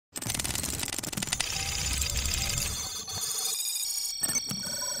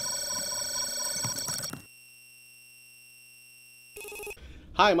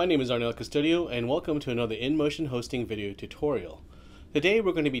Hi, my name is Arnel Custodio and welcome to another InMotion Hosting video tutorial. Today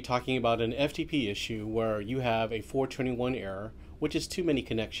we're going to be talking about an FTP issue where you have a 421 error, which is too many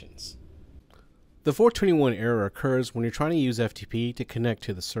connections. The 421 error occurs when you're trying to use FTP to connect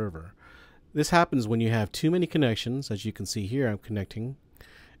to the server. This happens when you have too many connections. As you can see here, I'm connecting,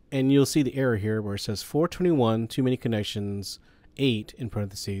 and you'll see the error here where it says 421 too many connections 8 in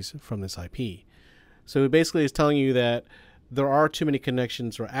parentheses from this IP. So basically it's telling you that there are too many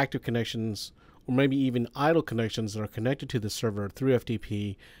connections or active connections or maybe even idle connections that are connected to the server through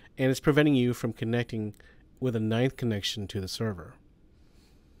FTP, and it's preventing you from connecting with a 9th connection to the server.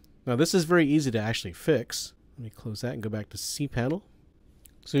 Now this is very easy to actually fix. Let me close that and go back to cPanel.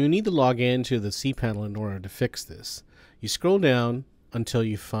 So you need to log in to the cPanel in order to fix this. You scroll down until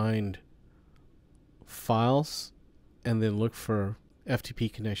you find Files and then look for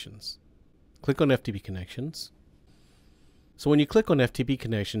FTP Connections. Click on FTP Connections. So when you click on FTP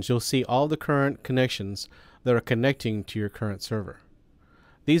Connections, you'll see all the current connections that are connecting to your current server.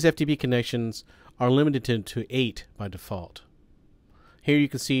 These FTP connections are limited to 8 by default. Here you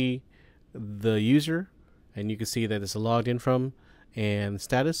can see the user, and you can see that it's logged in from, and the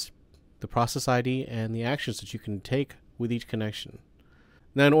status, the process ID, and the actions that you can take with each connection.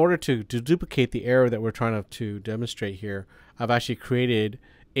 Now in order to duplicate the error that we're trying to demonstrate here, I've actually created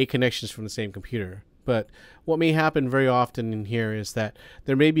 8 connections from the same computer. But what may happen very often in here is that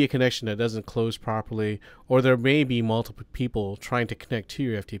there may be a connection that doesn't close properly, or there may be multiple people trying to connect to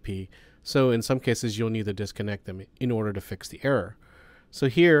your FTP. So in some cases you'll need to disconnect them in order to fix the error. So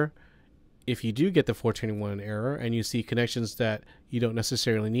here, if you do get the 421 error and you see connections that you don't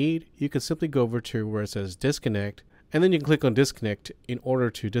necessarily need, you can simply go over to where it says disconnect, and then you can click on disconnect in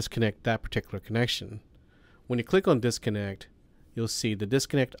order to disconnect that particular connection. When you click on disconnect, you'll see the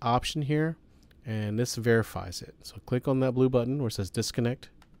disconnect option here, and this verifies it. So click on that blue button where it says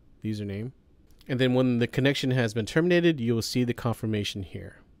disconnect, the username, and then when the connection has been terminated, you will see the confirmation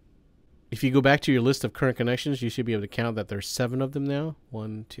here. If you go back to your list of current connections, you should be able to count that there's 7 of them now.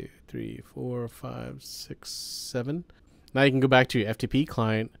 1, 2, 3, 4, 5, 6, 7. Now you can go back to your FTP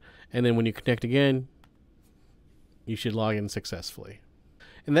client, and then when you connect again, you should log in successfully.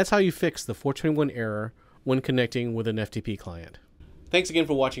 And that's how you fix the 421 error when connecting with an FTP client. Thanks again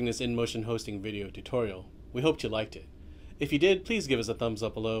for watching this InMotion Hosting video tutorial. We hoped you liked it. If you did, please give us a thumbs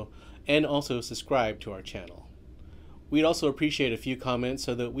up below and also subscribe to our channel. We'd also appreciate a few comments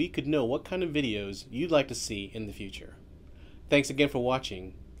so that we could know what kind of videos you'd like to see in the future. Thanks again for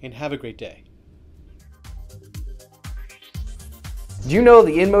watching and have a great day. Do you know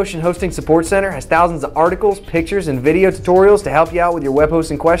the InMotion Hosting Support Center has thousands of articles, pictures, and video tutorials to help you out with your web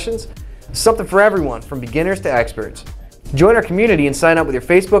hosting questions? Something for everyone, from beginners to experts. Join our community and sign up with your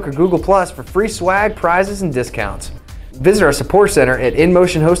Facebook or Google Plus for free swag, prizes, and discounts. Visit our support center at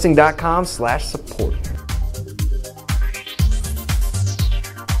inmotionhosting.com/support.